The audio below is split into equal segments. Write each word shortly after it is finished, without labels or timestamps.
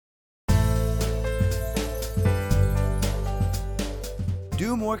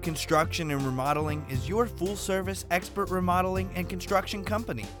Do More Construction and Remodeling is your full-service expert remodeling and construction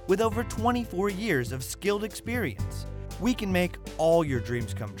company with over 24 years of skilled experience. We can make all your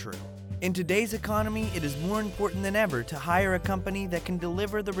dreams come true. In today's economy, it is more important than ever to hire a company that can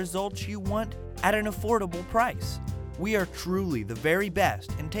deliver the results you want at an affordable price. We are truly the very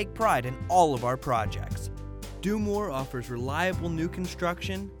best and take pride in all of our projects. Do More offers reliable new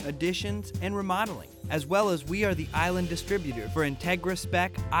construction, additions, and remodeling, as well as we are the island distributor for Integra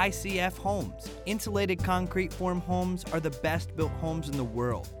Spec ICF homes. Insulated concrete form homes are the best built homes in the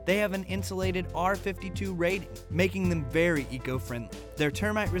world. They have an insulated R52 rating, making them very eco-friendly. They're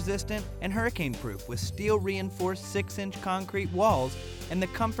termite resistant and hurricane proof with steel reinforced 6-inch concrete walls, and the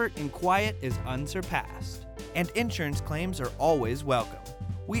comfort and quiet is unsurpassed. And insurance claims are always welcome.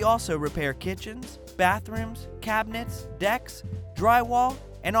 We also repair kitchens, bathrooms, cabinets, decks, drywall,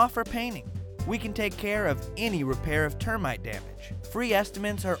 and offer painting. We can take care of any repair of termite damage. Free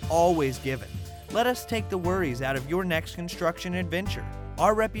estimates are always given. Let us take the worries out of your next construction adventure.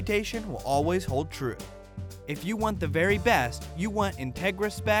 Our reputation will always hold true. If you want the very best, you want Integra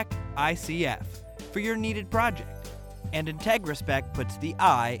Spec ICF for your needed project. And Integra Spec puts the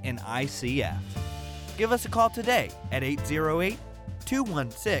I in ICF. Give us a call today at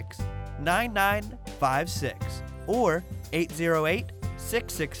 808-216-9956 or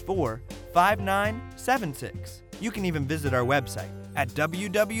 808-664-5976. You can even visit our website at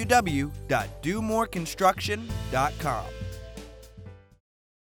www.domoreconstruction.com.